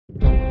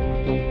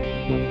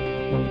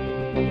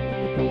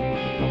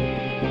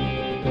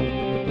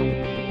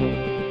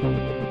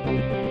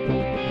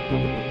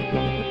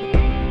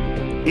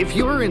If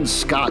you're in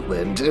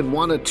Scotland and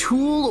want a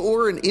tool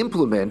or an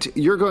implement,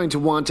 you're going to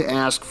want to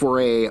ask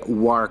for a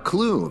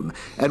warcloom.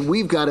 And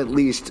we've got at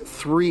least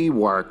 3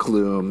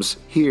 warclooms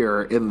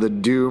here in the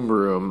Doom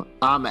Room.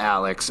 I'm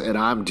Alex, and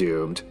I'm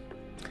doomed.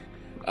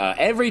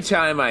 Every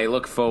time I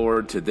look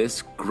forward to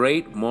this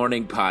great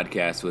morning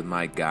podcast with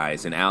my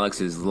guys and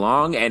Alex's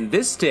long and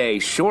this day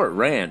short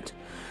rant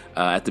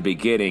at the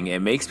beginning, it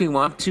makes me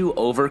want to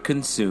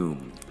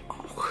overconsume.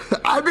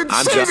 I've been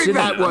saving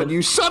that one,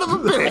 you son of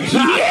a bitch.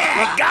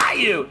 Yeah, got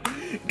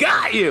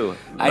you.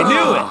 I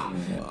knew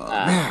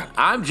it.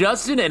 I'm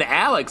Justin, and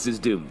Alex is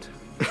doomed.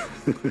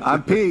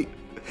 I'm Pete.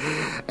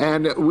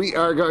 And we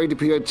are going to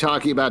be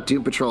talking about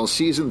Doom Patrol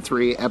Season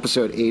 3,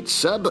 Episode 8,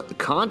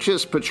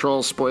 Subconscious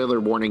Patrol. Spoiler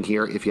warning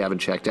here if you haven't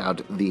checked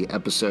out the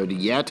episode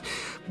yet.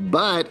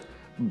 But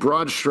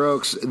broad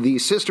strokes, the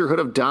Sisterhood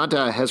of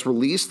Dada has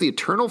released the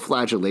Eternal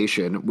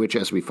Flagellation, which,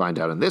 as we find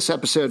out in this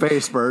episode...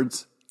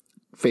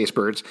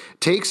 Facebirds,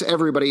 takes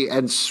everybody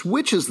and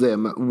switches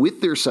them with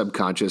their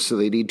subconscious, so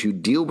they need to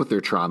deal with their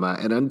trauma.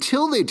 And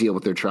until they deal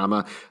with their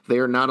trauma, they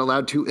are not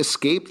allowed to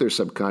escape their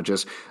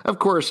subconscious. Of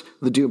course,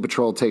 the Doom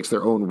Patrol takes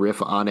their own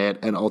riff on it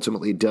and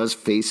ultimately does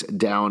face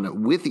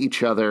down with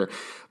each other.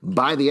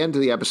 By the end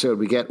of the episode,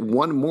 we get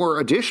one more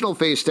additional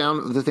face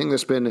down, the thing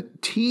that's been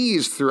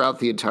teased throughout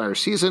the entire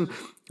season,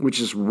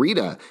 which is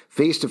Rita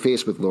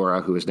face-to-face with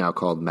Laura, who is now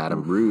called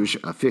Madame Rouge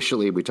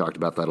officially. We talked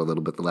about that a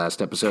little bit the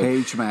last episode.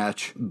 Cage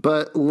match.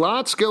 But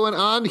lots going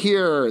on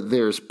here.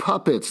 There's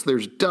puppets,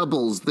 there's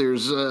doubles,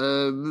 there's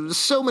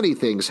so many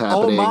things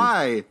happening.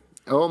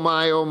 Oh,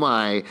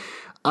 my.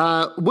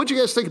 What'd you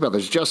guys think about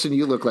this? Justin,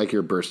 you look like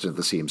you're bursting at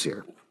the seams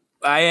here.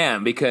 I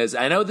am, because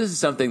I know this is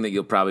something that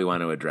you'll probably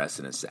want to address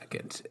in a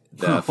second.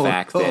 The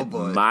fact that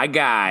my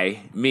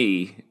guy,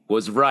 me,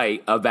 was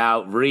right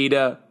about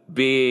Rita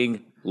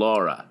being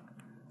Laura.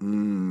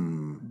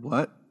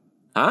 What?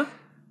 Huh?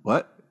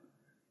 What?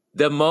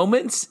 The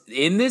moments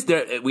in this,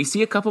 we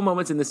see a couple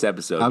moments in this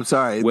episode. I'm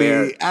sorry.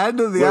 The end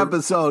of the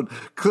episode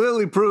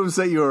clearly proves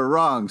that you were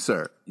wrong,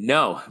 sir.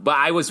 No, but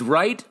I was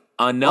right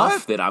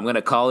enough that I'm going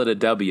to call it a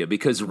W,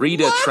 because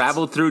Rita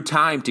traveled through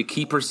time to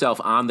keep herself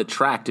on the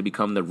track to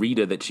become the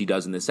Rita that she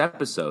does in this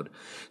episode.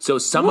 So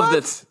some of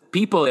the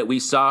people that we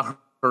saw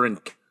her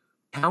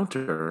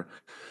encounter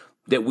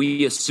that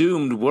we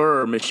assumed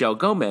were Michelle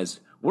Gomez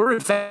were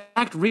in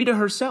fact Rita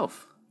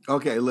herself.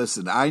 Okay,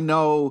 listen, I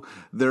know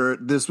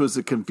this was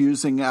a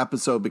confusing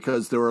episode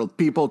because there were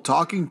people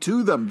talking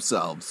to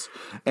themselves.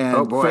 And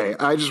oh, boy.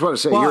 I just want to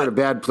say you're in a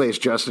bad place,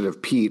 Justin,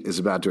 if Pete is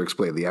about to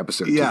explain the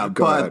episode. Yeah,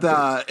 Go ahead,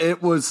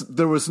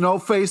 there was no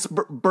face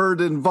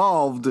bird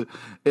involved.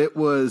 It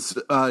was,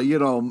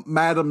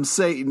 Madame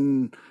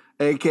Satan,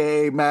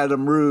 a.k.a.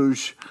 Madame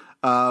Rouge,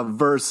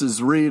 versus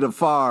Rita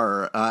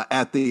Farr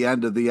at the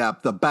end of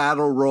the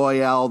battle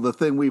royale, the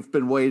thing we've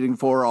been waiting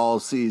for all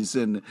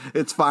season.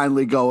 It's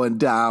finally going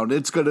down.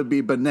 It's going to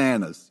be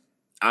bananas.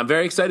 I'm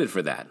very excited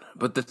for that.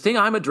 But the thing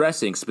I'm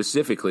addressing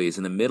specifically is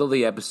in the middle of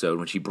the episode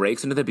when she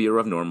breaks into the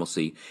Bureau of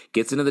Normalcy,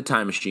 gets into the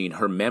time machine,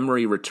 her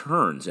memory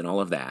returns and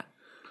all of that.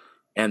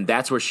 And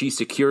that's where she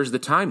secures the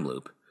time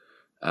loop.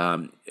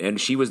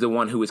 And she was the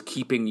one who was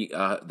keeping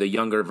the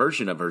younger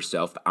version of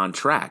herself on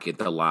track at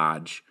the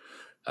lodge,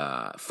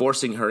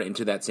 forcing her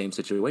into that same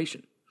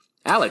situation.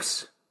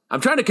 Alex, I'm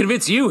trying to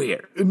convince you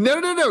here. No.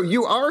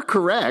 You are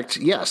correct.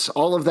 Yes,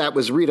 all of that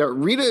was Rita.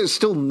 Rita is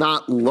still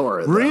not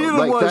Laura, though.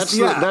 Rita that's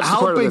the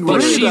part of the thing.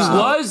 But she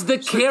was the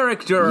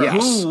character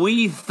who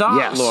we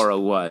thought Laura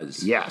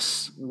was.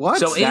 Yes. What?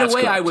 So in a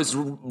way, I was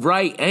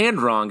right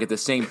and wrong at the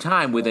same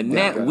time with a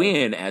net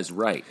win as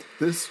right.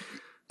 This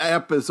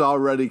app is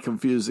already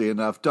confusing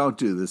enough. Don't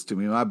do this to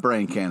me. My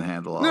brain can't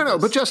handle all this. No,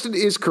 but Justin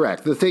is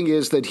correct. The thing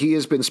is that he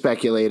has been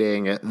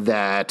speculating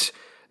that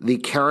the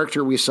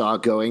character we saw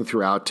going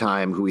throughout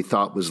time, who we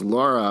thought was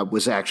Laura,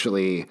 was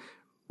actually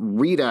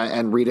Rita,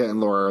 and Rita and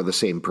Laura are the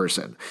same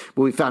person.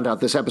 What we found out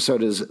this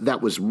episode is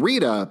that was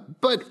Rita,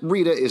 but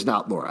Rita is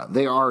not Laura.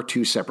 They are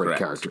two separate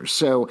characters.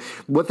 So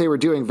what they were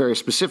doing very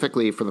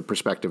specifically from the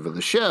perspective of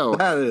the show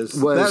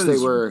they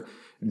were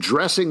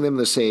dressing them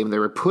the same. They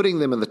were putting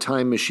them in the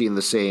time machine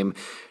the same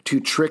to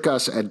trick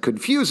us and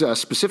confuse us,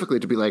 specifically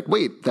to be like,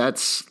 wait,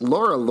 that's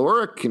Laura.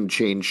 Laura can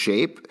change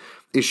shape.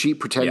 Is she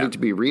pretending to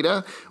be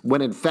Rita?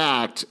 When in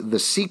fact, the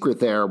secret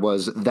there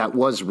was that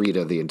was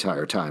Rita the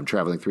entire time,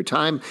 traveling through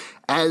time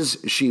as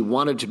she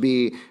wanted to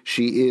be.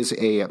 She is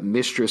a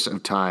mistress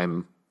of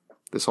time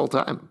this whole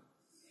time.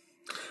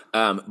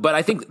 But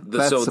I think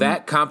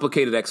that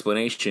complicated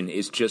explanation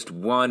is just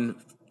one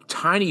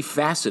tiny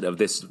facet of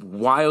this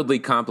wildly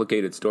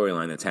complicated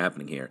storyline that's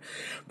happening here.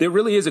 There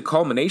really is a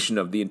culmination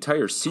of the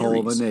entire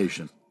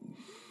series.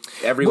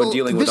 everyone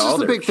dealing with all this is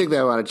the big thing that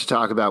I wanted to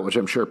talk about, which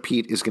I'm sure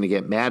Pete is going to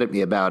get mad at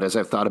me about as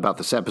I've thought about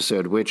this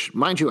episode, which,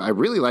 mind you, I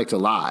really liked a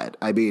lot.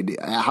 I mean,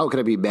 how can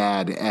I be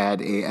mad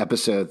at a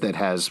episode that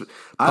has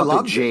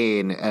Puppet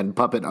Jane and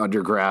Puppet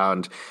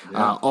Underground?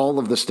 Yeah. All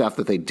of the stuff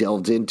that they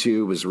delved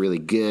into was really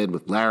good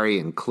with Larry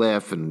and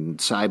Cliff and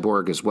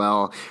Cyborg as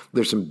well.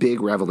 There's some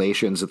big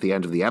revelations at the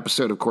end of the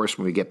episode, of course,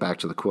 when we get back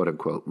to the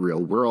quote-unquote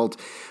real world.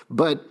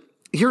 But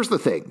here's the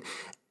thing.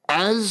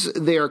 As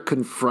they're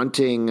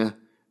confronting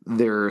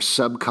their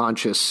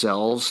subconscious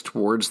selves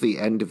towards the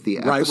end of the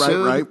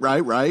episode.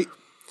 Right.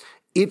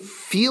 It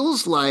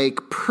feels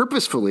like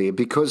purposefully,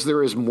 because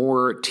there is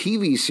more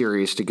TV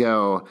series to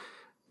go,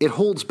 it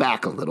holds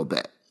back a little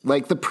bit.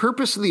 Like, the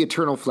purpose of the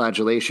eternal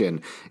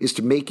flagellation is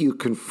to make you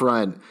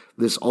confront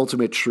this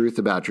ultimate truth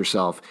about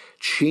yourself,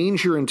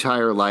 change your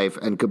entire life,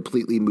 and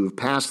completely move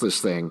past this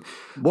thing.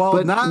 Well,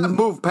 but not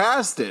move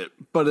past it,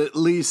 but at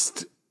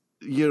least,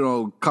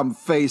 come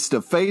face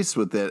to face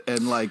with it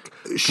and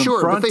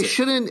sure, but they it.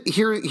 Shouldn't.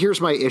 Here's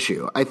my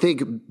issue. I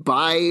think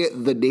by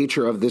the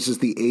nature of this is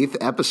the 8th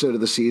episode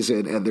of the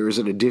season, and there is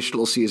an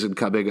additional season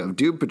coming of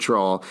Doom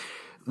Patrol.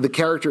 The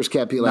characters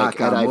can't be like,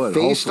 and I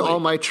faced all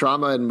my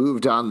trauma and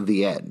moved on to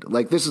the end.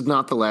 Like, this is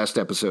not the last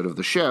episode of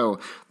the show.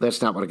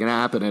 That's not what's going to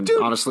happen. And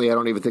honestly, I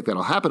don't even think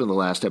that'll happen in the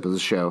last episode of the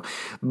show.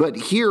 But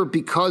here,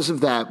 because of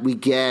that, we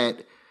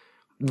get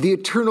the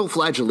eternal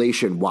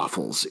flagellation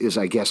waffles is,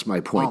 I guess, my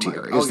point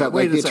here. Is that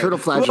the eternal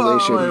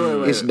flagellation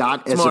is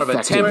not as more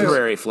effective. Of a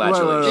temporary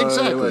flagellation.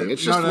 Exactly.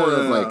 It's just more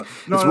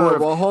of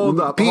well,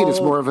 hold up. Pete, it's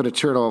more of an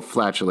eternal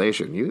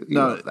flagellation. You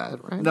know that,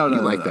 right?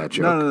 You like that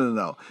joke.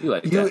 No. You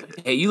like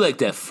that. Hey, you like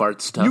that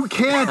fart stuff. You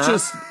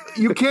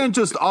can't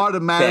just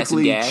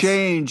automatically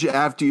change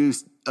after you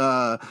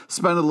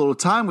spend a little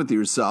time with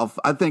yourself.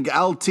 I think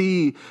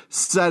LT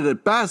said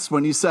it best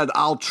when he said,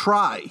 I'll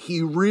try.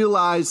 He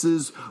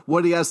realizes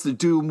what he has to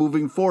do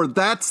moving forward.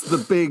 That's the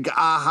big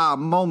aha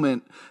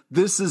moment.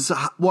 This is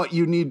what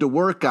you need to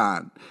work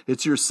on.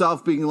 It's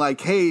yourself being like,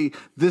 hey,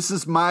 this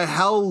is my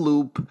hell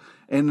loop.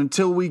 And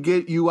until we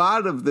get you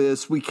out of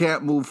this, we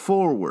can't move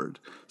forward.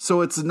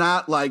 So it's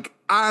not like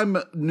I'm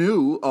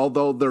new,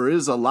 although there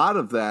is a lot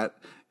of that.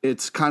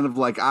 It's kind of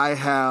like I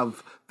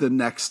have the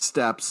next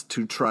steps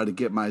to try to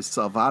get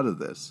myself out of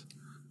this.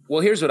 Well,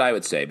 here's what I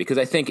would say, because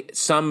I think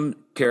some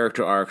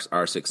character arcs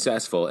are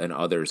successful and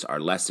others are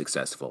less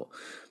successful.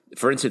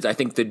 For instance, I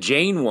think the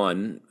Jane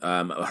one,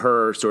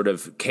 her sort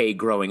of Kay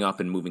growing up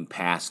and moving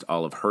past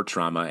all of her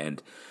trauma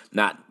and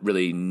not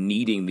really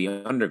needing the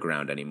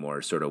underground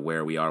anymore, sort of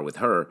where we are with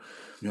her.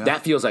 Yeah.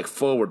 That feels like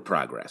forward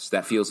progress.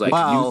 That feels like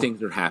new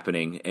things are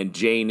happening, and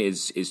Jane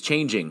is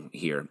changing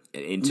here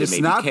into it's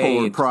maybe not Kay.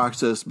 Forward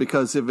progress,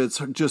 because if it's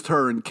just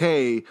her and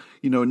Kay,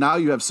 now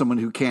you have someone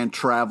who can't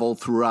travel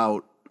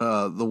throughout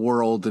the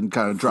world and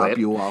kind of drop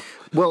you off.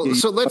 Well,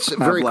 so let's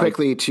very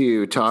quickly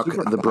to talk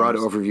the broad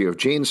overview of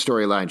Jane's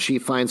storyline. She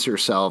finds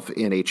herself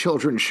in a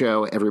children's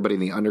show. Everybody in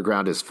the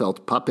underground is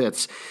felt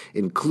puppets,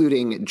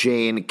 including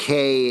Jane.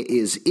 Kay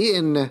is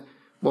in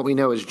what we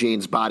know is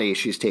Jane's body.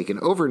 She's taken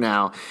over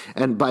now.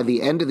 And by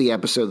the end of the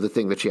episode, the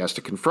thing that she has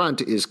to confront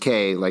is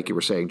Kay, like you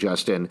were saying,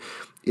 Justin,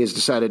 is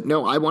decided,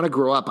 no, I want to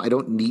grow up. I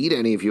don't need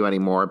any of you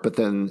anymore. But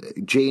then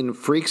Jane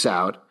freaks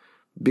out,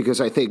 because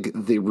I think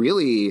the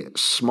really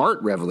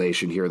smart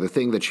revelation here, the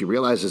thing that she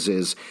realizes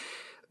is,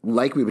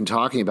 like we've been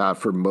talking about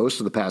for most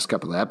of the past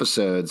couple of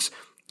episodes,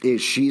 is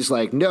she's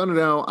like,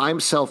 no, I'm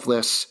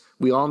selfless.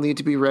 We all need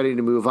to be ready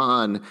to move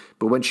on.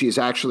 But when she's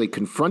actually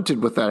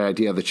confronted with that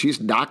idea that she's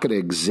not going to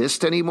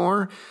exist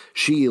anymore,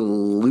 she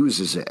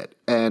loses it.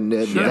 And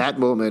that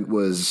moment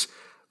was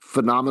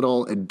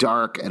phenomenal and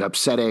dark and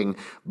upsetting.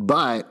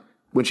 But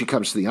when she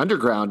comes to the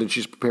underground and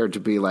she's prepared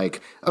to be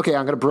like, okay,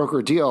 I'm going to broker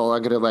a deal.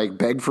 I'm going to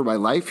beg for my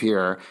life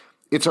here.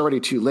 It's already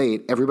too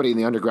late. Everybody in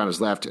the underground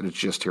is left, and it's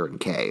just her and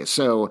Kay.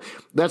 So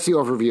that's the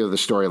overview of the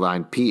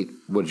storyline. Pete,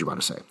 what did you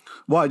want to say?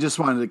 Well, I just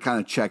wanted to kind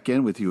of check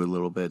in with you a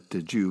little bit.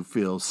 Did you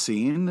feel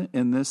seen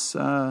in this?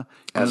 As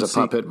a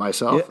puppet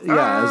myself?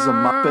 Yeah, as a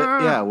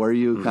Muppet. Yeah, were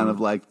you kind of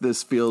like,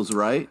 this feels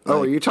right?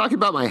 Oh, are you talking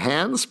about my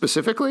hands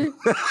specifically?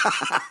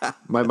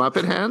 My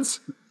Muppet hands?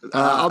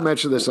 I'll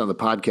mention this on the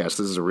podcast. This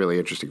is a really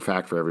interesting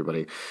fact for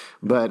everybody.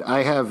 But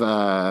I have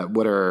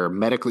what are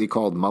medically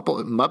called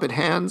Muppet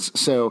hands.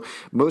 So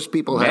most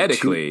people have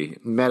medically,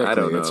 I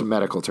don't know. It's a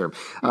medical term.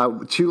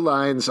 2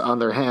 lines on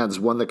their hands,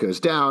 one that goes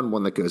down,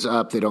 one that goes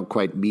up. They don't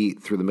quite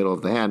meet through the middle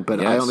of the hand.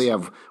 But I only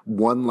have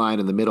 1 line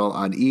in the middle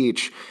on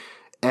each.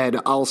 And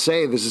I'll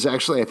say this is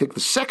actually, I think, the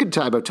second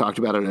time I've talked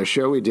about it on a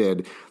show we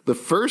did. The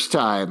first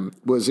time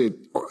was it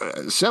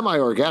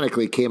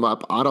semi-organically came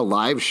up on a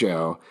live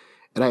show.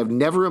 And I have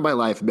never in my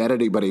life met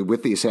anybody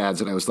with these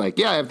hands. And I was like,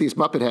 yeah, I have these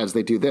Muppet hands.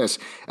 They do this.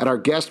 And our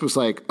guest was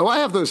like, oh, I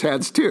have those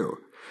hands too.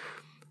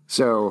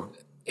 So.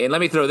 And let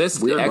me throw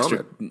this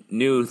extra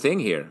new thing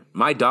here.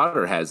 My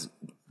daughter has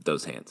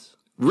those hands.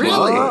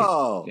 Really?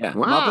 Oh, yeah.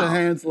 Wow. Muppet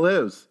hands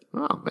lives.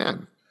 Oh,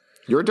 man.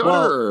 Your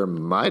daughter or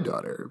my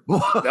daughter?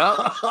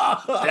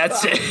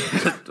 That's it.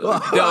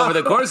 Over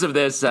the course of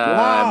this,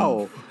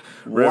 wow.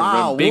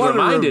 Wow, being what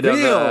reminded a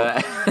reveal.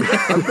 of.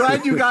 I'm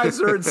glad you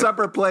guys are in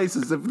separate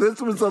places. If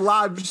this was a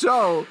live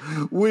show,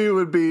 we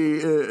would be.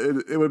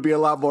 It would be a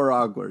lot more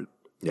awkward.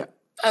 Yeah.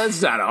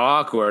 It's not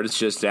awkward. It's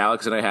just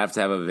Alex and I have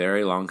to have a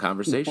very long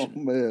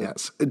conversation. Man.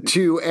 Yes.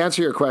 To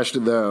answer your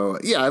question, though,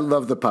 yeah, I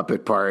love the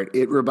puppet part.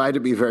 It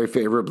reminded me very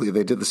favorably.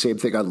 They did the same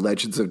thing on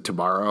Legends of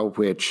Tomorrow,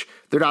 which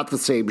they're not the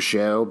same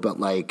show, but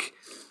like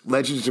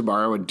Legends of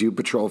Tomorrow and Doom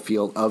Patrol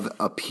feel of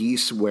a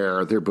piece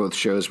where they're both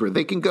shows where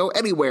they can go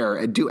anywhere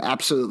and do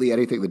absolutely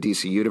anything in the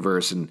DC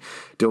universe and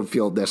don't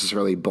feel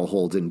necessarily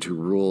beholden to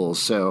rules.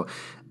 So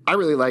I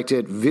really liked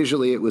it.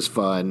 Visually, it was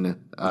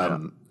fun.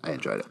 I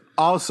enjoyed it.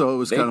 Also, it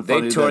was kind of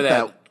funny. They tore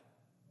that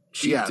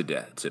sheep yeah. to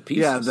death, to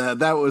pieces. Yeah,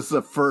 that was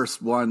the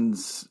first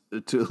ones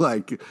to,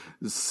 like,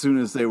 as soon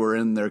as they were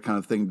in their kind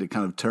of thing, to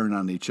kind of turn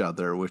on each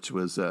other, which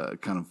was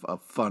kind of a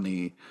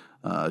funny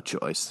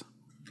choice.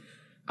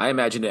 I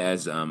imagine it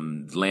as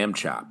Lamb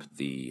Chop,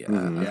 the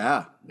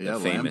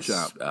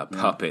famous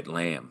puppet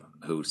lamb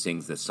who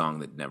sings the song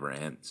that never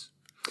ends.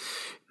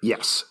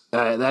 Yes,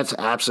 that's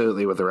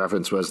absolutely what the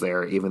reference was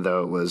there, even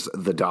though it was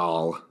the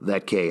doll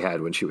that Kay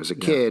had when she was a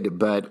kid.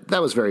 But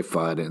that was very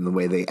fun, and the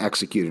way they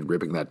executed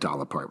ripping that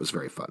doll apart was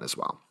very fun as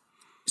well.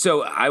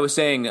 So I was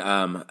saying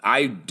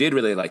I did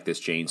really like this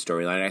Jane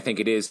storyline. I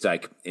think it is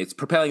like it's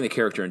propelling the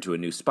character into a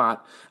new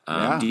spot,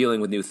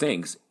 dealing with new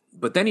things.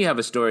 But then you have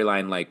a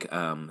storyline like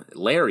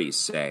Larry's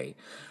Say,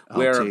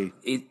 where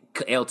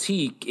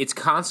it's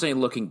constantly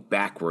looking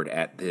backward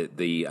at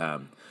the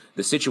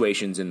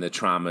situations and the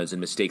traumas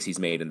and mistakes he's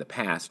made in the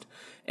past.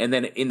 And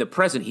then in the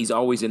present, he's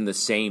always in the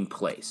same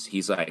place.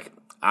 He's like,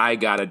 I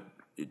got to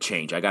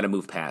change. I got to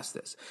move past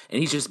this.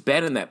 And he's just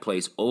been in that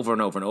place over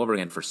and over and over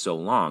again for so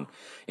long.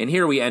 And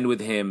here we end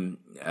with him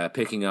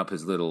picking up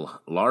his little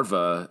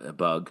larva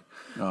bug.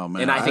 Oh,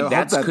 man. And I think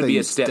that could be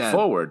a step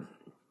forward.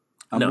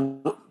 I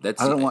don't want that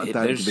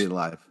to be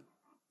alive.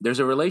 There's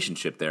a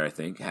relationship there, I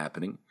think,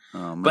 happening.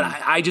 Oh, but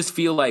I just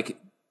feel like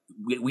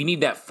we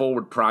need that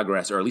forward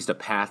progress, or at least a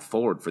path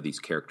forward for these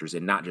characters,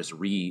 and not just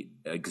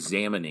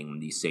re-examining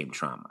these same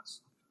traumas.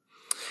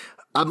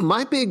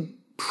 My big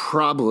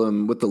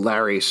problem with the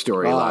Larry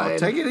storyline...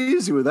 take it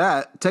easy with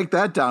that. Take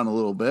that down a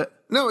little bit.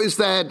 No, is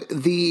that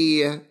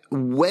the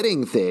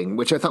wedding thing,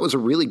 which I thought was a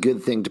really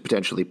good thing to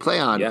potentially play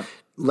on,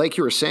 like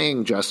you were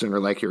saying, Justin, or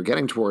like you were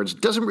getting towards,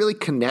 doesn't really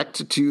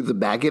connect to the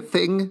maggot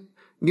thing.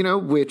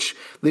 Which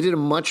they did a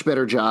much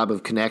better job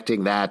of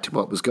connecting that to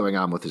what was going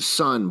on with his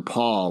son,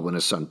 Paul, when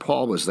his son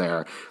Paul was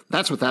there.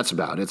 That's what that's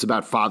about. It's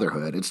about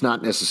fatherhood. It's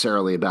not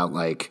necessarily about,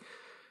 like,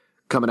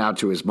 coming out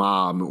to his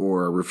mom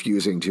or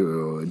refusing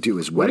to do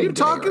his wedding. What are you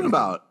talking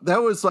about?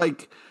 That was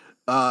like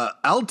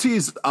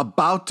LT's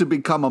about to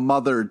become a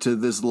mother to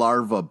this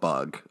larva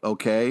bug,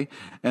 okay?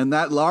 And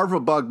that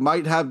larva bug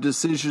might have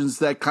decisions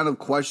that kind of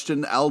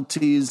question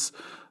LT's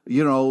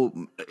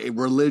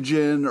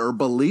religion or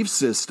belief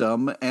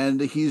system, and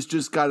he's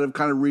just got to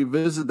kind of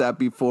revisit that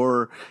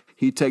before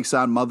he takes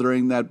on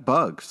mothering that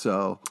bug.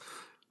 So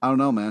I don't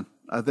know, man.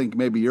 I think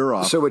maybe you're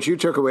off. So what you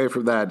took away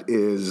from that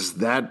is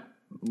that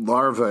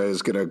larva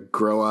is going to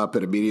grow up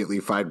and immediately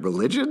find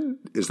religion?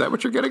 Is that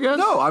what you're getting at?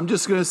 No, I'm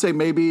just going to say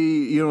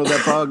maybe,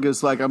 that bug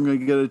is like, I'm going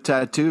to get a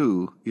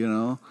tattoo,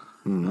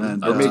 Mm-hmm.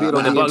 And, or maybe it'll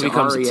the be bug into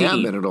becomes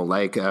REM and it'll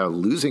like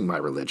losing my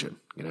religion.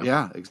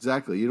 Yeah,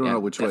 exactly. You don't know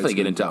which way it's definitely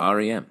get into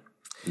REM.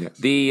 Yes.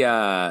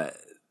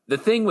 The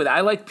thing with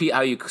I like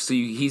how you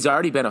see he's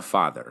already been a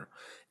father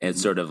and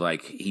sort of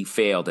like he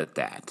failed at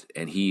that,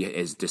 and he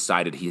has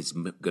decided he's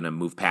going to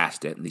move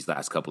past it in these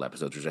last couple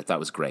episodes, which I thought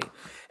was great.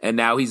 And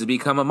now he's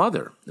become a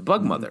mother, the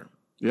bug mother.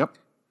 Yep.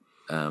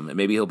 And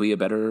maybe he'll be a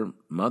better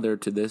mother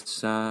to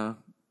this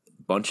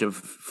bunch of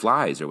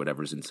flies or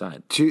whatever's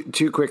inside.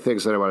 Two quick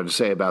things that I wanted to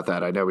say about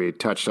that. I know we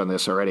touched on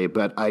this already,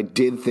 but I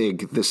did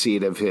think the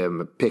scene of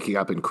him picking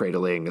up and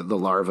cradling the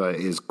larva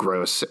is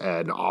gross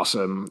and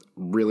awesome.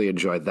 Really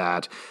enjoyed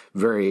that.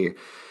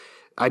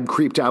 I'm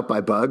creeped out by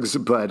bugs,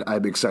 but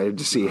I'm excited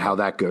to see how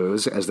that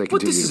goes as they continue.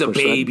 But this is a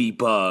baby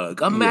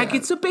bug. A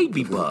maggot's a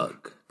baby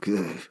bug.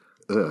 Good.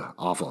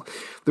 Awful.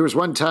 There was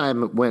one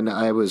time when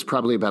I was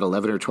probably about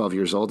 11 or 12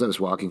 years old. I was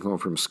walking home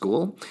from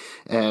school,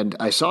 and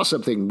I saw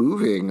something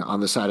moving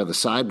on the side of the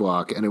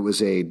sidewalk, and it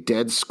was a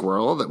dead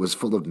squirrel that was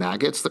full of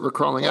maggots that were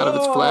crawling out of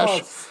its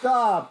flesh.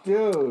 Stop,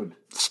 dude.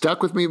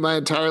 Stuck with me my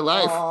entire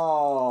life.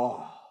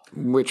 Oh.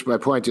 Which my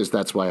point is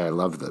that's why I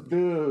love them.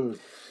 Dude.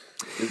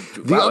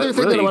 The other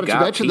thing that I wanted to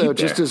mention, though,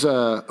 just as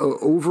a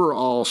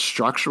overall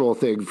structural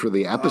thing for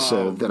the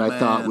episode that I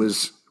thought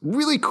was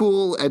really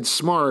cool and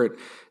smart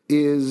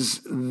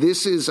is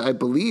this is, I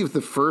believe,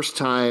 the first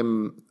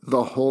time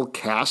the whole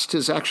cast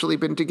has actually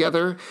been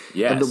together.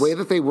 Yes. And the way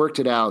that they worked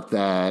it out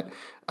that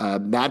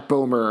Matt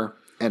Bomer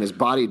and his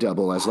body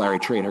double as Larry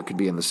Traynor could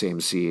be in the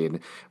same scene.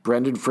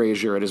 Brendan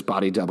Fraser and his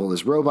body double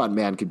as Robot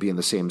Man could be in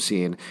the same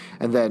scene.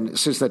 And then,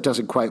 since that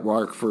doesn't quite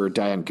work for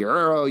Diane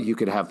Guerrero, you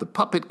could have the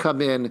puppet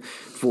come in.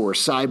 For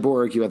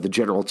Cyborg, you had the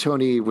General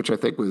Tony, which I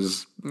think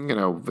was,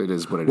 it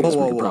is what it is.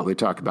 We could probably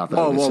talk about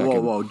that in a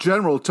second. Whoa.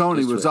 General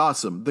Tony was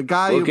awesome. The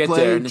guy who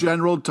played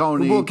General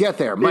Tony we'll get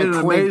there. did an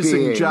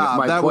amazing job.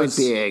 My point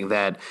being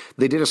that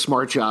they did a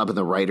smart job in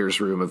the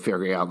writer's room of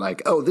figuring out,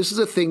 like, oh, this is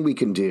a thing we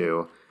can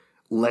do.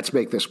 Let's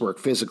make this work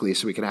physically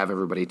so we can have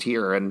everybody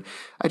tear. And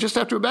I just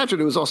have to imagine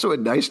it was also a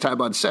nice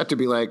time on set to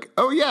be like,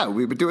 oh, yeah,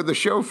 we've been doing the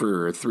show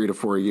for 3 to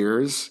 4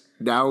 years.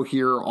 Now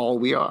here all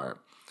we are,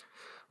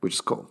 which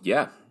is cool.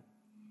 Yeah.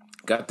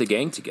 Got the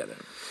gang together.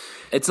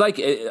 It's like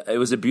it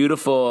was a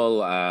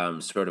beautiful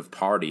sort of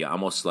party,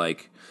 almost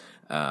like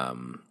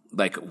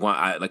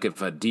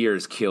if a deer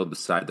is killed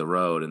beside the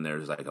road and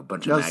there's like a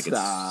bunch of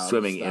maggots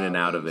swimming in and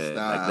out of it.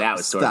 Like that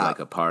was sort of like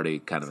a party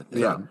kind of a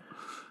thing. Yeah.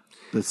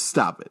 Let's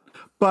stop it.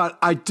 But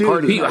I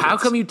did. Pete, how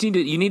come you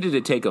needed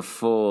to take a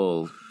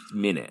full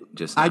minute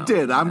just now? I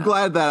did. I'm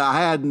glad that I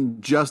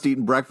hadn't just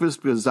eaten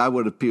breakfast because I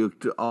would have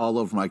puked all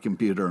over my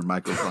computer and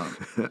microphone.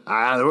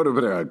 That would have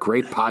been a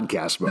great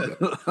podcast moment.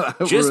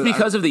 Just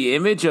because of the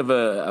image of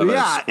a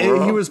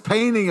squirrel? He was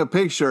painting a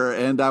picture,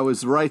 and I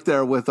was right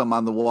there with him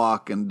on the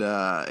walk, and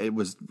it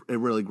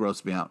really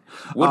grossed me out.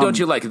 What don't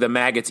you like? The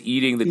maggots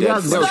eating the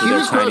dead flesh? No, he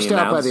was grossed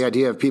out by the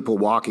idea of people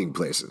walking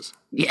places.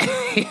 Yeah,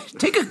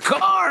 take a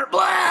car,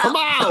 blah. Come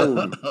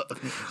on,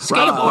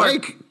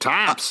 skateboard,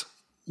 tops.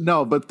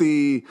 No, but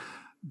the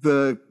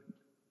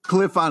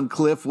cliff on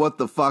cliff, what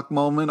the fuck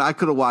moment, I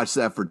could have watched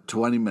that for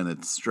 20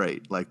 minutes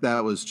straight. Like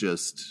that was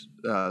just,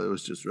 it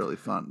was just really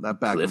fun. That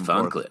back cliff and forth.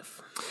 on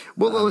cliff.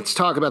 Well, let's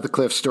talk about the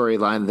Cliff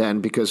storyline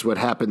then, because what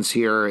happens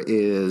here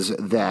is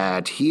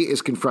that he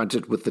is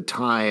confronted with the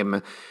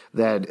time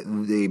that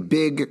the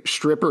big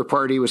stripper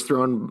party was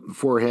thrown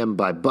for him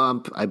by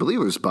Bump, I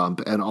believe it was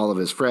Bump, and all of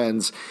his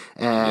friends,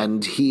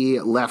 and he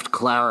left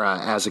Clara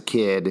as a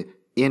kid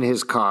in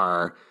his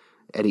car,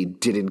 and he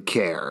didn't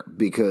care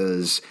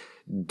because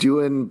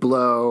doing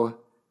blow,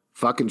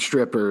 fucking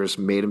strippers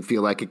made him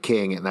feel like a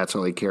king, and that's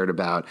all he cared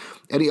about.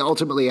 And he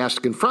ultimately has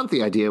to confront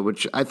the idea,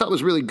 which I thought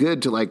was really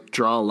good to like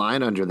draw a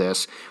line under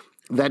this,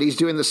 that he's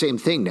doing the same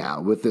thing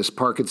now with this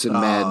Parkinson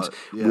med,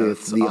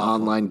 with the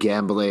online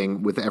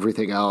gambling, with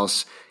everything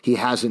else. He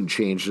hasn't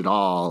changed at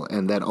all.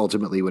 And that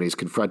ultimately when he's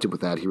confronted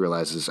with that, he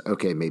realizes,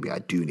 okay, maybe I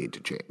do need to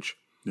change.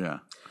 Yeah.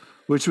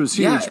 Which was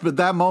huge. Yeah. But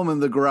that moment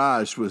in the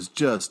garage was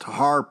just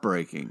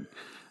heartbreaking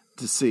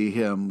to see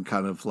him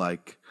kind of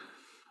like,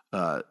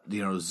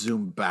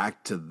 zoom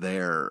back to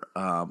there.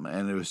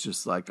 And it was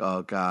just like,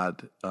 oh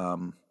God.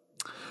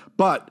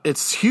 But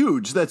it's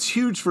huge. That's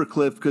huge for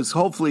Cliff because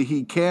hopefully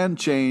he can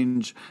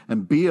change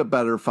and be a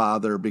better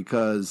father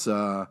because,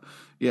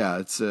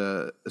 it's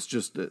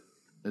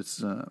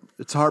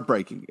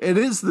heartbreaking. It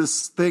is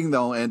this thing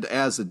though. And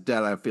as a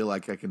dad, I feel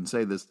like I can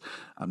say this.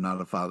 I'm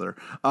not a father.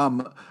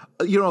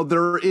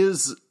 There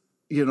is,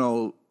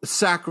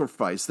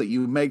 sacrifice that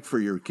you make for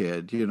your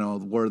kid,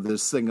 where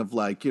this thing of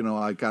like,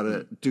 I got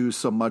to do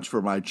so much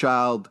for my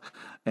child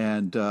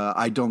and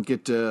I don't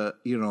get to,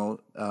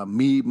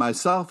 me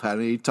myself had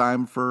any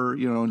time for,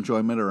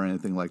 enjoyment or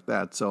anything like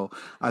that. So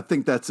I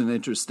think that's an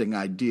interesting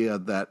idea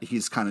that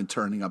he's kind of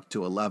turning up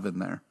to 11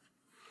 there.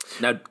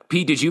 Now,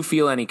 Pete, did you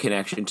feel any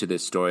connection to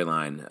this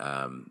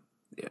storyline,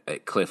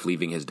 Cliff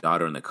leaving his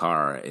daughter in the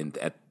car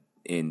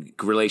in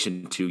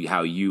relation to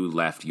how you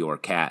left your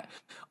cat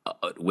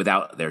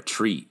without their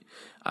treat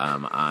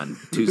on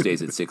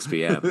Tuesdays at 6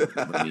 p.m.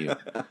 when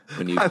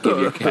you give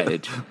your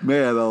cat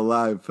man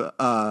alive.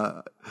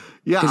 Because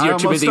you're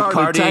too busy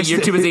partying.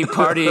 You're too busy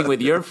partying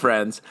with your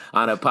friends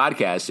on a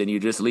podcast, and you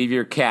just leave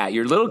your cat,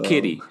 your little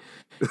kitty.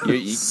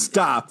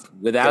 Stop.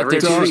 Without every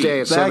the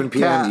Tuesday at 7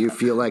 p.m. you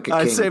feel like a king.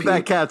 I saved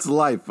that cat's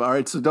life. All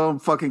right, so don't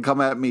fucking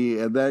come at me.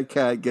 And that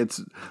cat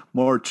gets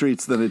more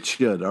treats than it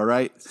should. All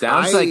right.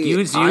 Sounds like you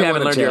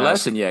haven't learned your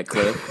lesson yet,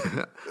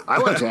 Cliff. I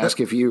wanted to ask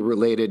if you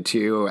related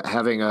to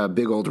having a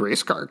big old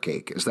race car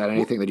cake. Is that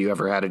anything that you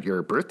ever had at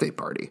your birthday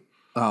party?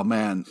 Oh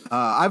man,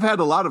 I've had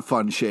a lot of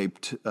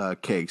fun-shaped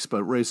cakes,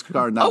 but race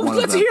car not one of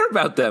them. Let's hear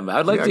about them.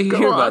 I'd like to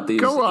hear about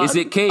these. Is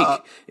it cake?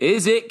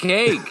 Is it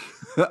cake?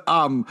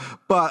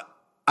 But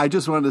I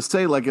just wanted to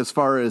say, like, as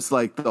far as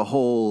like the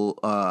whole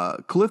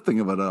Cliff thing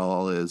of it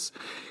all is,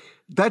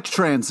 that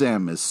Trans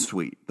Am is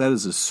sweet. That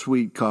is a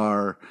sweet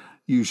car.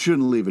 You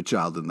shouldn't leave a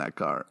child in that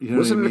car. You know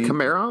Wasn't what it a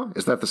Camaro?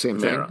 Is that the same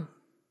thing?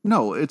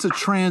 No, it's a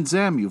Trans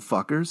Am, you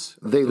fuckers.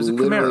 They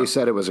literally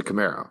said it was a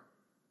Camaro.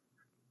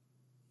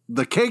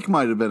 The cake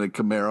might have been a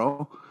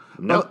Camaro.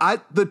 No,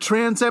 the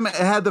Trans Am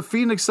had the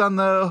Phoenix on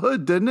the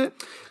hood, didn't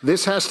it?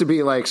 This has to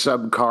be like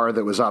some car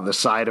that was on the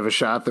side of a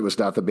shot that was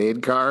not the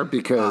main car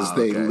because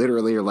they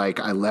literally are like,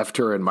 I left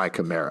her in my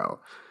Camaro.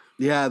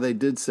 Yeah, they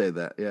did say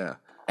that. Yeah.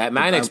 At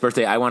my next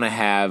birthday, I want to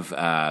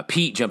have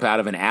Pete jump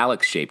out of an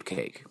Alex-shaped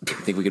cake.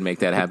 Think we can make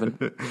that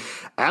happen?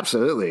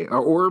 Absolutely.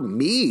 Or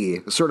me,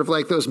 sort of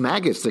like those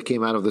maggots that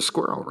came out of the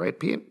squirrel, right,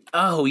 Pete?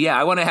 Oh, yeah.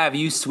 I want to have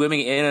you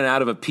swimming in and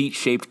out of a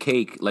Pete-shaped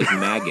cake like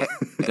maggot.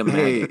 Like a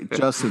maggot. Hey,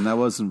 Justin, that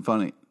wasn't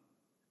funny.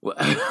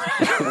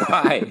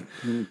 Why?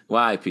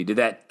 Why, Pete? Did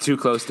that too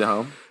close to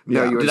home?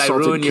 No, you Did I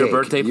insulted ruin cake. your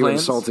birthday You plans?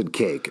 insulted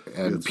cake,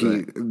 and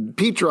That's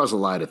Pete draws a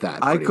line at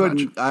that. I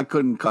pretty much.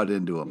 couldn't cut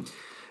into him.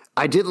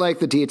 I did like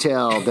the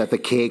detail that the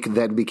cake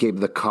then became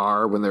the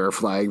car when they were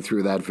flying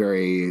through that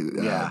very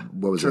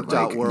what was it Tripped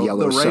out like world.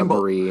 yellow The rainbow-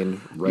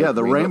 submarine? Right? Yeah,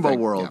 the rainbow thing.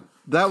 world. Yeah.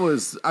 That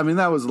was a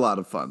lot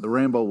of fun. The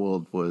rainbow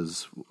world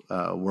was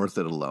worth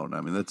it alone.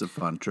 I mean, that's a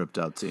fun tripped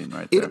out scene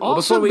right there. It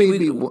also before we made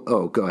me. leave-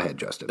 Oh, go ahead,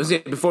 Justin.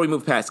 Before we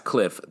move past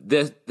Cliff,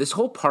 this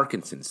whole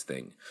Parkinson's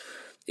thing,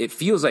 it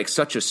feels like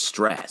such a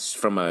stress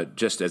from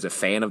just as a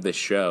fan of this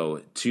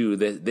show to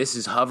this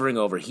is hovering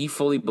over. He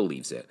fully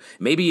believes it.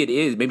 Maybe it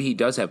is. Maybe he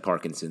does have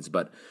Parkinson's,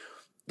 but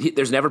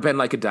there's never been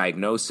like a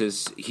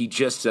diagnosis. He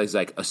just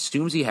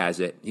assumes he has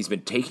it. He's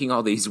been taking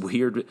all these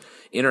weird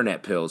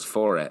internet pills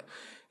for it.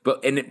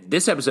 And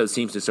this episode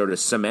seems to sort of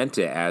cement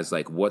it as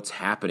like what's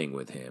happening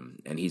with him,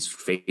 and he's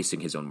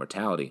facing his own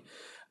mortality.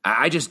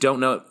 I just don't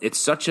know. It's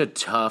such a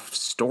tough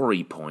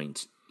story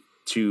point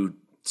to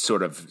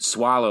sort of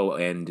swallow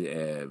and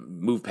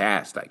move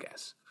past, I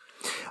guess.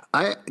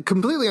 I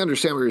completely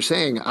understand what you're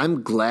saying.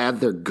 I'm glad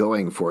they're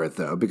going for it,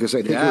 though, because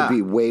I think it would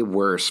be way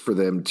worse for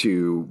them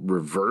to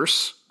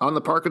reverse on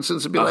the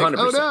Parkinson's and be like, 100%,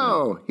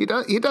 oh,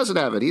 no, he doesn't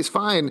have it. He's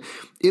fine.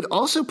 It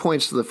also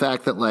points to the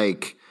fact that,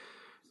 like,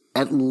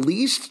 at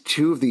least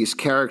two of these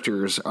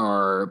characters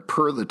are,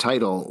 per the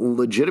title,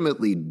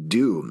 legitimately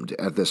doomed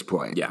at this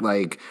point. Yeah.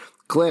 Like,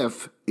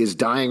 Cliff is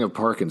dying of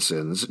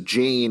Parkinson's.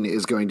 Jane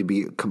is going to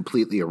be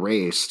completely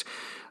erased.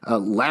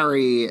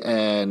 Larry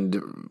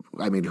and,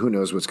 I mean, who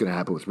knows what's going to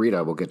happen with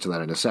Rita? We'll get to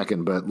that in a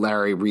second. But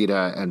Larry,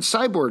 Rita, and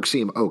Cyborg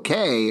seem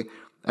okay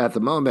at the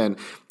moment.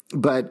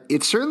 But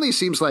it certainly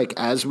seems like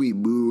as we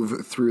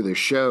move through the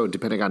show,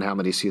 depending on how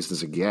many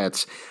seasons it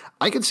gets,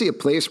 I can see a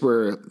place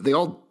where they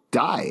all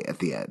die at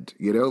the end.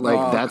 You know,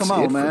 like that's it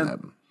for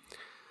them.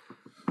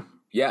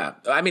 Yeah.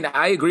 I mean,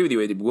 I agree with you.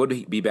 It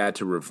would be bad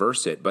to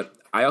reverse it, but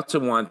I also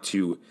want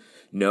to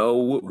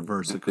know,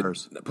 Reverse the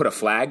curse. Put a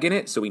flag in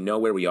it so we know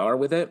where we are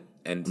with it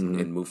and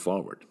move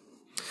forward.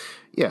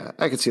 Yeah,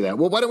 I can see that.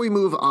 Well, why don't we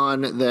move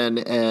on then?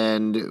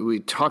 And we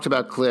talked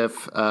about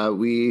Cliff.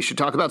 We should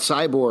talk about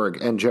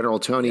Cyborg and General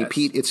Tony. Yes.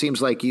 Pete, it seems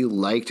like you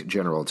liked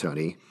General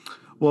Tony.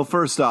 Well,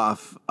 first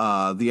off,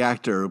 the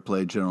actor who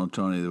played General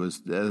Tony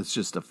it's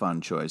just a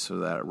fun choice for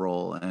that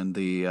role, and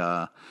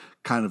the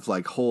kind of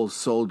like whole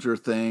soldier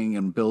thing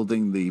and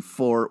building the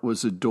fort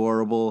was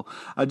adorable.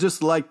 I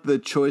just liked the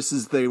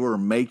choices they were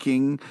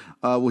making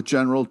with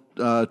General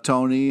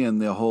Tony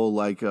and the whole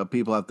like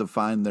people have to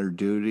find their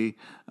duty.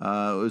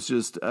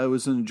 It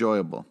was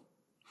enjoyable.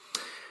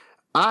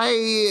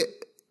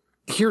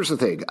 Here's the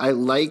thing. I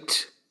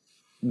liked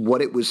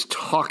what it was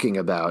talking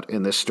about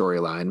in this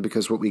storyline,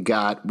 because what we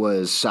got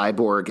was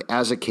Cyborg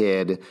as a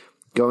kid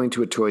going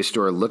to a toy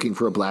store looking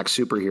for a black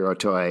superhero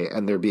toy,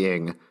 and there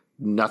being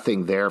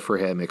nothing there for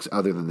him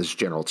other than this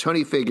General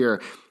Tony figure.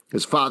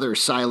 His father,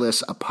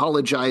 Silas,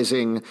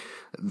 apologizing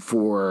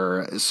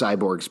for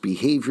Cyborg's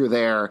behavior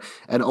there,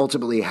 and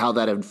ultimately how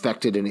that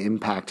affected and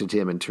impacted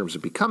him in terms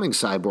of becoming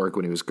Cyborg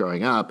when he was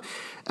growing up.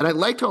 And I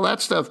liked all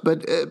that stuff,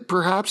 but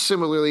perhaps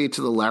similarly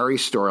to the Larry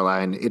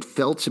storyline, it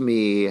felt to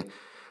me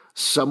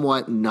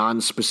somewhat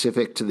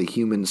non-specific to the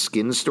human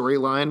skin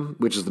storyline,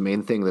 which is the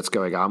main thing that's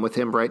going on with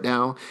him right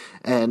now.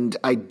 And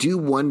I do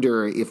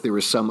wonder if there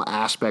was some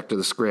aspect of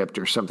the script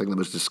or something that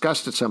was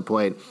discussed at some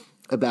point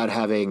about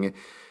having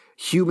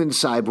human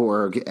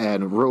Cyborg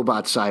and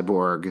robot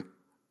Cyborg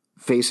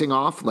facing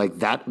off, like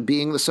that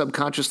being the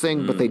subconscious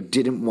thing, but they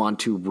didn't want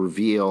to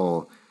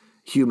reveal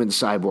human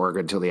Cyborg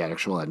until the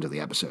actual end of the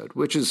episode,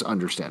 which is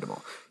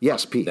understandable.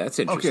 Yes, Pete. That's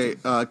interesting.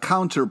 Okay,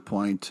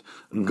 counterpoint,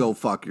 go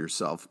fuck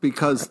yourself.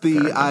 Because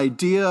the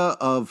idea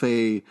of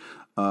a,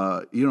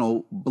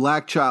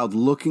 black child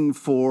looking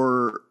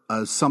for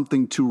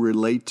something to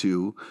relate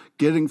to,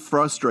 getting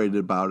frustrated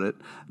about it,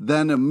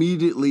 then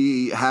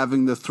immediately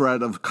having the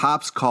threat of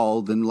cops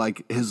called and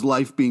like his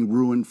life being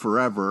ruined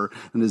forever,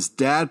 and his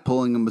dad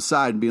pulling him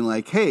aside and being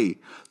like, hey,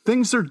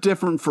 things are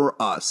different for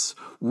us.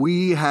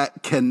 We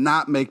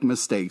cannot make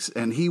mistakes.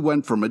 And he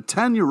went from a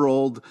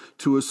 10-year-old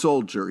to a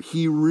soldier.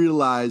 He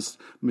realized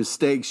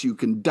mistakes, you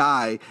can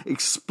die,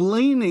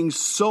 explaining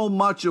so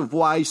much of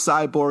why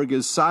Cyborg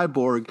is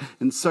Cyborg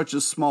in such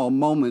a small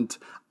moment.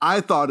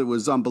 I thought it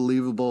was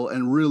unbelievable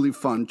and really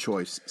fun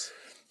choices.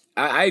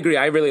 I agree.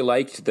 I really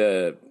liked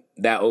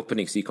that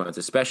opening sequence,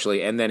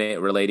 especially, and then it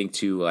relating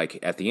to, like,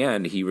 at the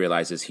end, he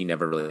realizes he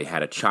never really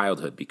had a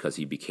childhood because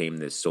he became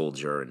this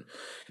soldier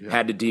and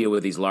had to deal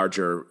with these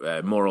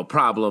larger moral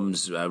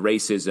problems,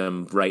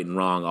 racism, right and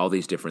wrong, all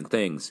these different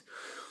things.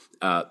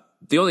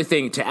 The only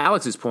thing, to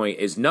Alex's point,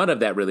 is none of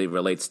that really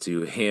relates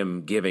to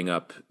him giving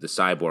up the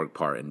cyborg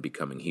part and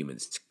becoming human,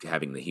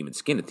 having the human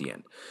skin at the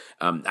end.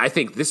 I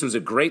think this was a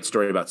great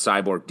story about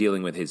Cyborg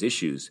dealing with his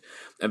issues.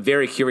 I'm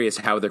very curious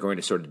how they're going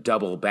to sort of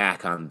double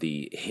back on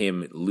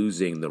him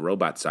losing the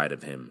robot side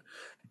of him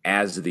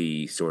as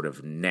the sort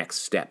of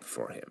next step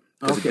for him.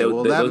 Okay,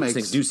 those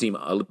things do seem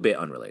a bit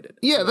unrelated.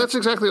 Yeah, that's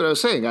exactly what I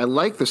was saying. I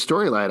like the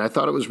storyline. I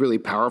thought it was really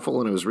powerful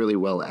and it was really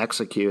well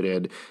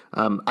executed.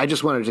 I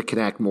just wanted to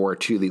connect more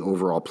to the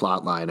overall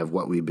plot line of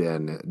what we've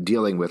been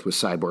dealing with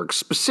Cyborg,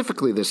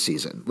 specifically this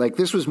season. Like,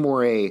 this was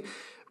more a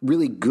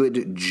really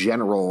good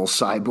general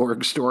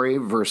Cyborg story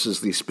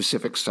versus the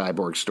specific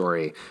Cyborg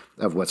story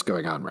of what's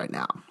going on right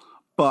now.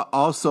 But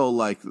also,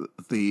 like,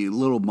 the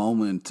little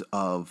moment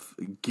of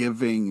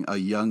giving a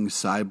young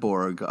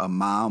cyborg a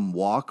mom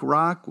walk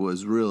rock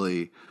was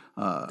really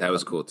that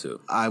was cool too.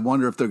 I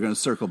wonder if they're going to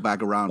circle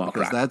back around Walk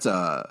because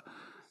rock.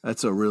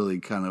 that's a really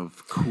kind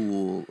of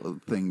cool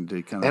thing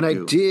to kind of And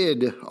do. I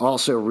did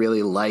also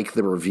really like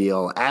the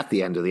reveal at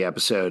the end of the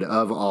episode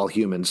of all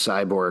human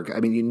cyborg. I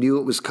mean, you knew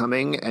it was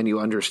coming and you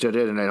understood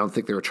it, and I don't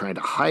think they were trying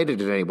to hide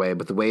it in any way,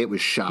 but the way it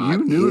was shot.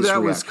 You knew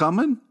that was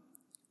coming?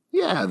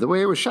 Yeah, the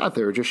way it was shot,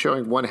 they were just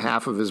showing one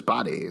half of his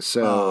body.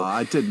 So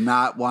I did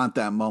not want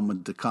that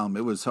moment to come.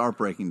 It was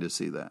heartbreaking to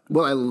see that.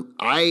 Well,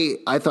 I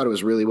thought it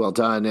was really well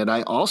done. And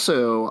I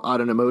also, on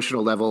an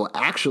emotional level,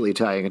 actually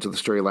tying into the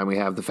storyline we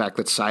have, the fact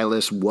that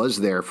Silas was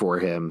there for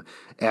him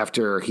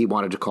after he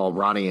wanted to call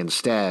Ronnie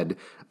instead,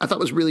 I thought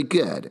was really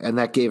good. And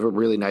that gave a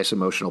really nice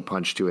emotional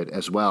punch to it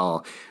as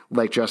well.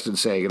 Like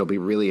Justin's saying, it'll be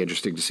really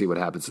interesting to see what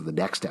happens in the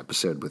next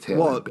episode with him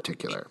in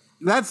particular.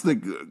 That's the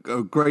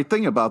great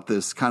thing about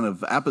this kind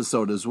of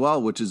episode as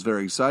well, which is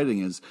very exciting,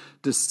 is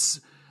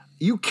this,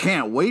 you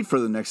can't wait for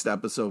the next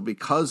episode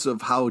because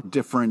of how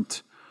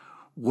different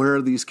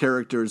where these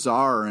characters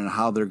are and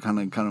how they're kind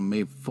of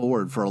made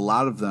forward. For a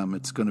lot of them,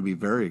 it's going to be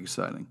very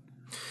exciting.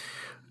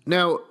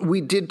 Now,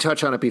 we did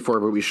touch on it before,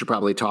 but we should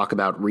probably talk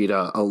about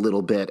Rita a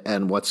little bit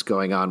and what's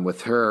going on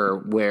with her,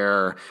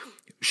 where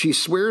she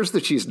swears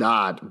that she's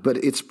not, but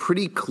it's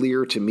pretty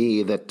clear to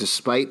me that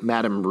despite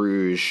Madame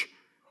Rouge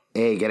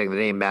getting the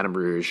name Madame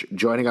Rouge,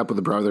 joining up with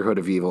the Brotherhood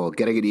of Evil,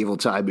 getting an evil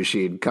time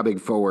machine, coming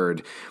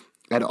forward,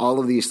 and all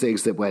of these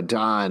things that went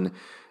on,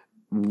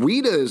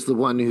 Rita is the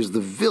one who's the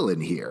villain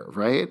here,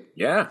 right?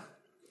 Yeah.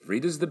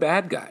 Rita's the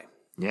bad guy.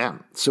 Yeah.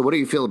 So what do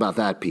you feel about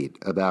that, Pete,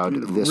 about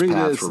this Rita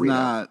path for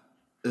Rita?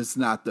 It's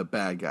not the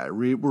bad guy.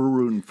 We're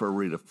rooting for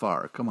Rita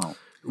Farr. Come on.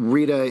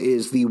 Rita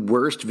is the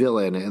worst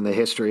villain in the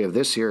history of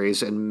this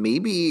series and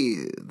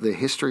maybe the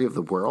history of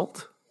the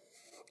world.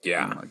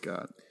 Yeah. Oh, my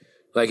God.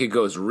 Like, it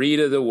goes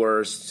Rita the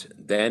worst,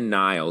 then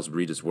Niles.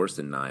 Rita's worse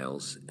than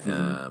Niles.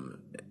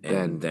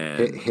 And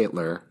then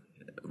Hitler.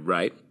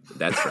 Right.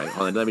 That's right.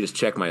 Hold on, let me just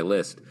check my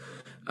list.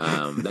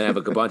 Then I have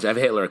a bunch. I have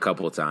Hitler a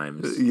couple of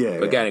times. Yeah.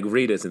 But again,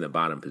 Rita's in the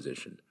bottom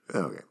position.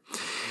 Okay.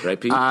 Right,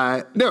 Pete?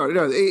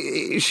 No.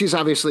 She's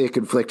obviously a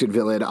conflicted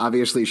villain.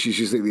 Obviously, she's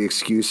using the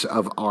excuse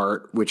of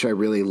art, which I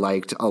really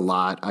liked a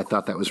lot. I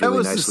thought that was really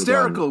nicely done. That was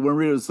hysterical when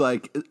Rita was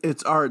like,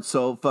 it's art,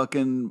 so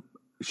fucking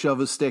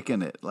shove a stick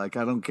in it. Like,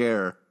 I don't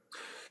care.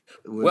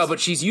 Well, but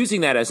she's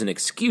using that as an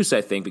excuse,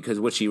 I think, because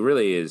what she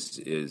really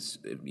is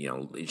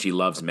she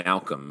loves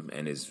Malcolm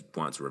and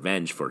wants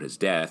revenge for his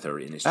death, or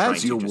is trying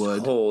to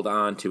just hold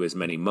on to as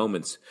many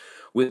moments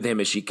with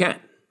him as she can.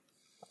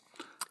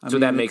 So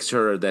that makes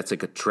her, that's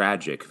like a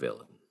tragic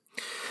villain.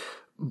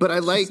 But I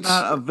like she's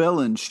not a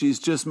villain. She's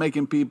just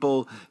making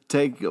people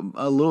take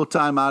a little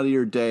time out of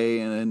your day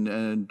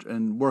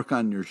and work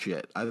on your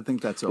shit. I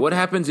think that's okay. What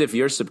happens if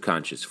your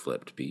subconscious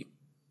flipped, Pete?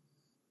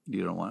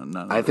 You don't want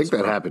to. I think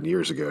that happened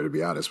years ago, to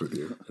be honest with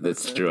you.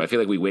 That's true. I feel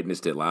like we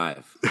witnessed it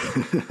live.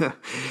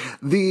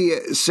 The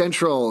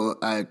central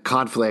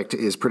conflict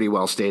is pretty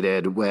well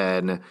stated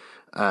when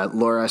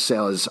Laura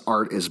says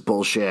art is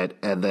bullshit,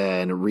 and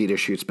then Rita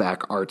shoots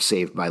back, art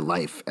saved my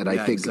life. And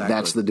I think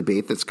that's the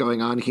debate that's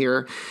going on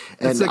here.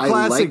 And it's a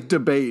classic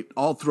debate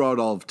all throughout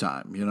all the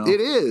time, you know? It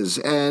is.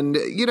 And,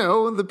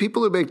 the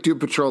people who make Doom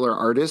Patrol are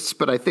artists,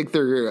 but I think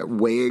they're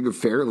weighing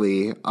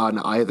fairly on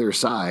either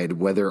side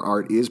whether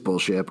art is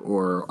bullshit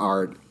or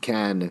art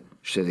can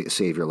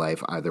save your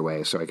life either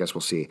way. So I guess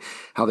we'll see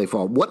how they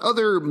fall. What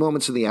other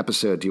moments in the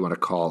episode do you want to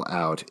call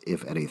out,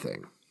 if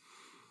anything?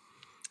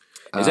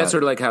 Is that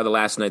sort of like how the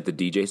last night the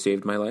DJ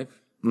saved my life?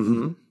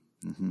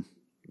 Mm-hmm. Mm-hmm.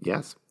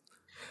 Yes.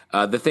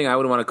 The thing I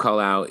would want to call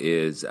out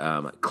is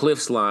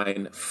Cliff's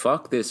line,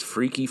 "Fuck this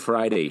Freaky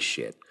Friday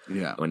shit."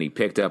 Yeah. When he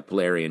picked up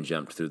Larry and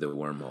jumped through the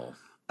wormhole.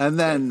 And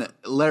then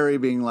Larry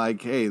being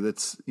like, hey,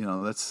 it's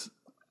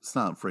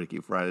not Freaky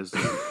Friday. It's a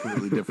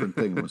completely different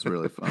thing. It was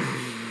really fun.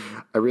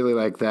 I really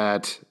like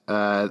that.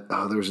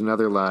 There's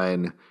another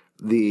line.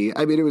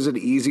 It was an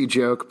easy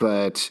joke,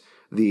 but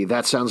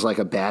that sounds like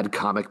a bad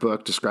comic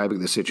book describing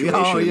the situation.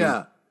 Oh,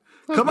 yeah.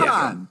 Come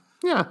on.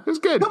 Yeah, it was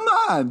good. Come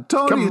on,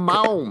 Tony.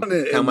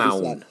 Come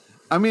on.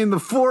 I mean, the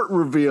fort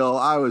reveal,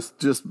 I was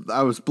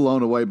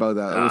blown away by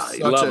that. It was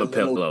you love a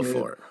pillow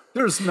fort.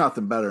 There's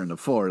nothing better in the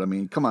fort. I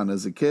mean, come on,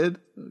 as a kid.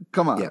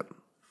 Come on. Yeah.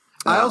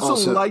 I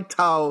also liked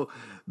how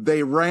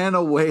they ran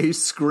away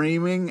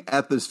screaming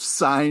at the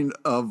sign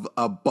of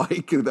a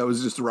bike that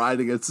was just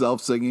riding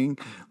itself singing.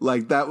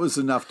 Like, that was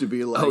enough to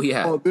be like,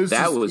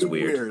 that was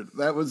weird.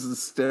 That was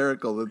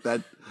hysterical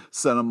that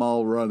sent them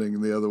all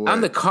running the other way.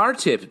 On the car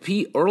tip,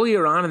 Pete,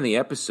 earlier on in the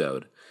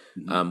episode,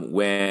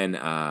 when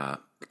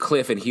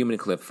Cliff and Human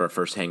Cliff are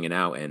first hanging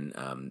out and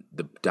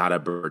the Dada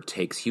bird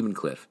takes Human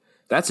Cliff,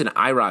 that's an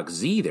IROC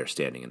Z they're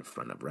standing in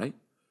front of, right?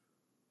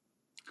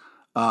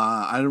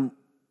 I don't.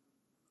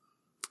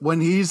 When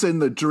he's in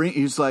the dream,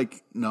 he's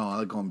like, "No,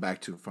 I'm going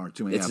back too far.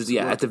 Too many."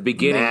 At the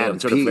beginning, Man,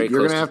 sort of Pete, very you're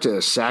close. going to have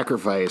to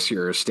sacrifice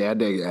your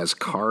standing as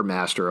car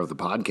master of the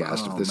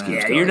podcast if this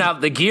keeps going. You're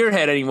not the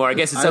gearhead anymore. I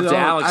guess it's up to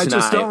Alex. I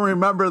just don't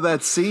remember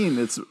that scene.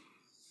 It's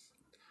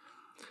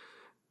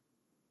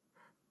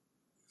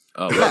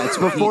it's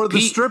before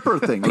the stripper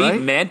thing, right?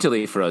 Pete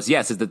mentally froze.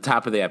 Yes, it's the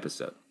top of the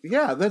episode.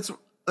 Yeah, that's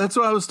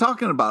what I was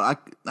talking about.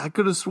 I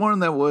could have sworn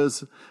that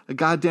was a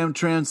goddamn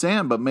Trans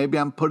Am, but maybe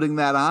I'm putting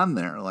that on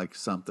there like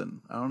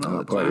something. I don't know.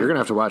 Oh, boy, you're going to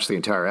have to watch the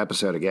entire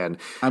episode again.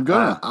 I'm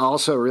going to. I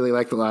also really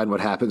like the line, what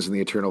happens in the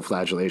eternal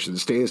flagellation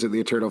stays in the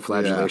eternal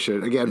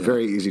flagellation. Yeah. Again,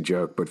 very easy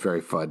joke, but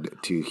very fun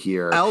to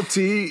hear.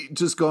 LT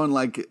just going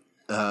like,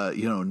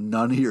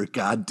 none of your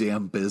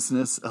goddamn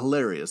business.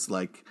 Hilarious.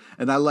 Like,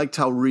 and I liked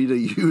how Rita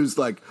used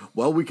like,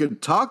 well, we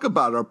could talk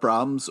about our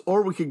problems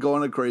or we could go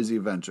on a crazy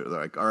adventure.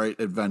 They're like, all right,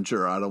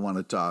 adventure. I don't want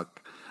to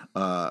talk.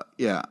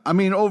 Yeah. I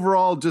mean,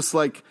 overall, just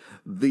like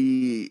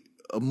the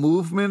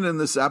movement in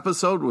this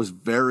episode was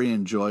very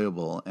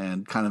enjoyable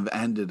and kind of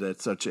ended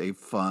at such a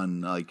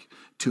fun, like,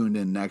 tune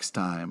in next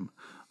time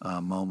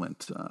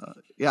moment.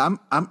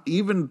 I'm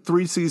even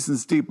 3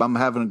 seasons deep. I'm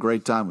having a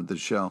great time with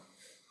this show.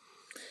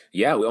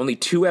 Yeah, only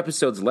 2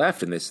 episodes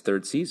left in this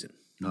 3rd season.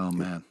 Oh,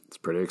 man. It's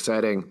pretty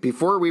exciting.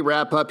 Before we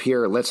wrap up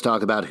here, let's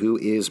talk about who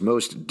is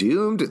most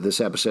doomed this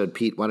episode.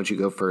 Pete, why don't you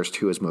go first?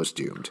 Who is most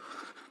doomed?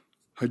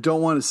 I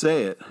don't want to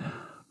say it,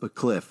 but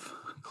Cliff.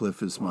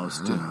 Cliff is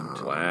most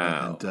doomed.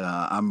 Wow. And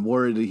I'm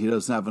worried that he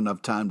doesn't have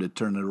enough time to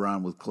turn it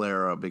around with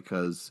Clara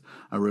because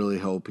I really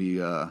hope he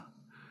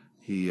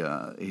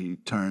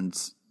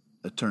turns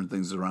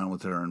things around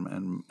with her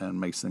and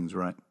makes things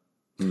right.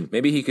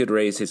 Maybe he could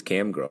raise his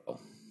cam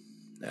girl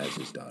as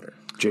his daughter.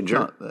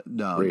 Ginger?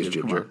 No, raise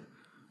Ginger.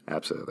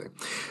 Absolutely.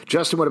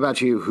 Justin, what about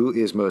you? Who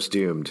is most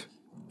doomed?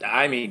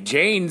 I mean,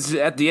 Jane's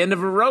at the end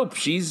of a rope.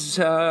 She's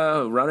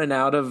running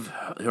out of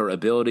her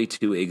ability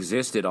to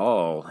exist at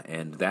all,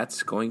 and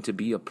that's going to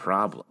be a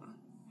problem.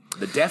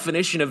 The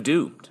definition of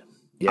doomed.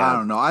 Yeah. I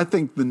don't know. I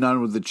think the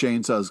nun with the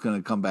chainsaw is going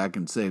to come back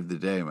and save the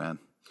day, man.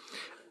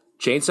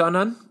 Chainsaw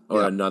nun?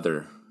 Or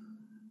another?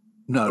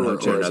 No,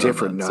 or a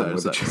different nun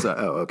with a chainsaw.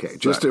 Oh, okay.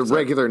 Just a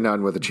regular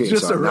nun with a chainsaw.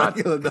 Just a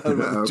regular nun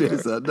with a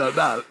chainsaw. No,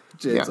 not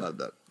chainsaw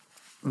nun.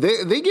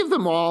 They give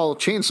them all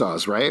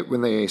chainsaws, right,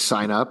 when they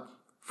sign up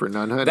for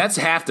nunhood? That's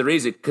half the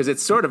reason, because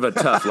it's sort of a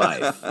tough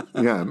life.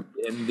 Yeah.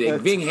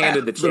 And being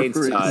handed the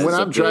chainsaw. When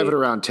I'm driving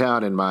around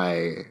town in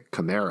my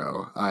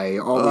Camaro, I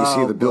always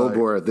see the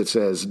billboard that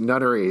says,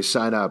 nunnery,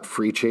 sign up,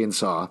 free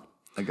chainsaw.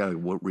 I got to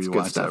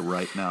rewatch that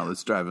right now.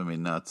 That's driving me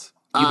nuts.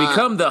 You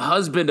become the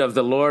husband of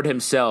the Lord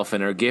himself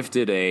and are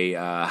gifted a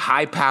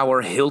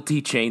high-power,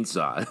 hilty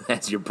chainsaw.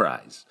 That's your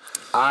prize.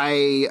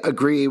 I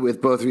agree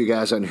with both of you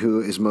guys on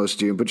who is most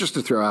doomed, but just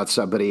to throw out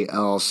somebody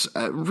else,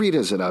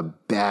 Rita's in a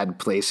bad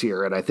place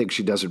here, and I think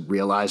she doesn't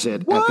realize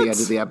it at the end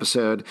of the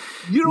episode.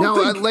 You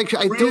don't think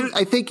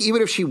I think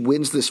even if she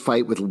wins this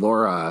fight with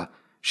Laura,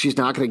 she's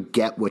not going to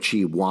get what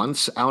she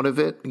wants out of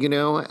it,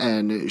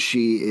 and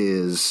she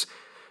is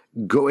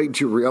going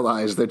to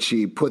realize that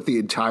she put the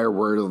entire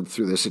world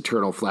through this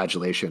eternal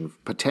flagellation,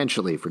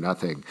 potentially for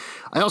nothing.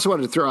 I also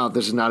wanted to throw out,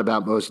 this is not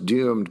about most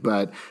doomed,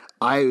 but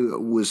I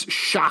was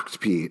shocked,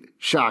 Pete,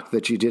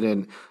 that you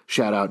didn't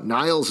shout out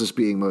Niles as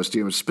being most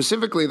doomed.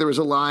 Specifically, there was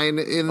a line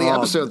in the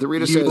episode that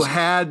Rita says... You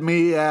had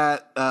me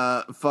at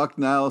fuck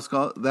Niles.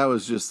 That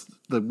was just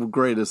the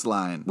greatest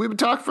line. We've been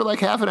talking for like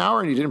half an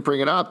hour and you didn't bring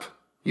it up.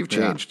 You've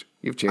changed.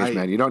 You've changed,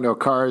 man. You don't know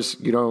cars.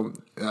 You don't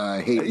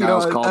hate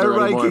Niles Calder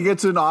everybody anymore. Everybody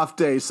gets an off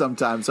day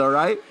sometimes, all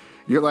right?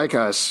 You're like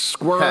a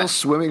squirrel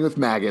swimming with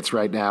maggots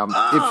right now.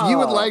 If you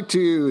would like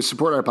to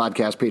support our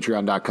podcast,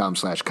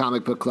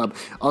 patreon.com/Comic Book Club.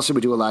 Also,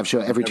 we do a live show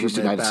every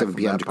Tuesday night at 7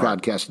 p.m. to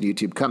Crowdcast and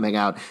YouTube. Come hang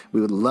out. We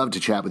would love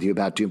to chat with you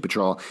about Doom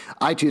Patrol.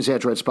 iTunes,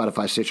 Android,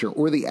 Spotify, Stitcher,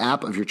 or the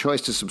app of your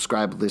choice to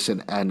subscribe,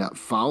 listen, and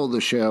follow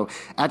the show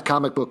at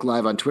Comic Book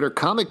Live on Twitter,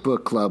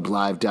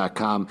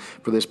 comicbookclublive.com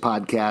for this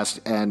podcast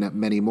and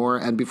many more.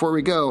 And before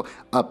we go,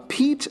 a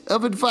Pete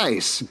of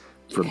advice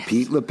from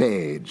Pete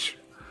LePage.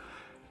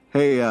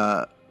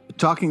 Hey,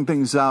 talking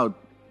things out,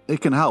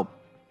 it can help.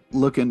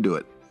 Look into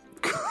it.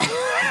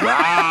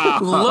 Wow.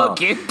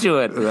 Look into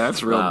it.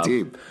 That's real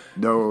deep.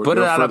 Put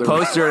it on a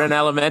poster in an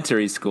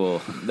elementary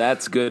school.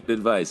 That's good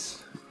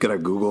advice. Gonna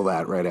Google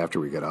that right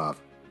after we get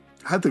off.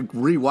 I have to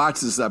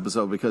rewatch this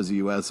episode because of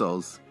you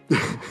assholes.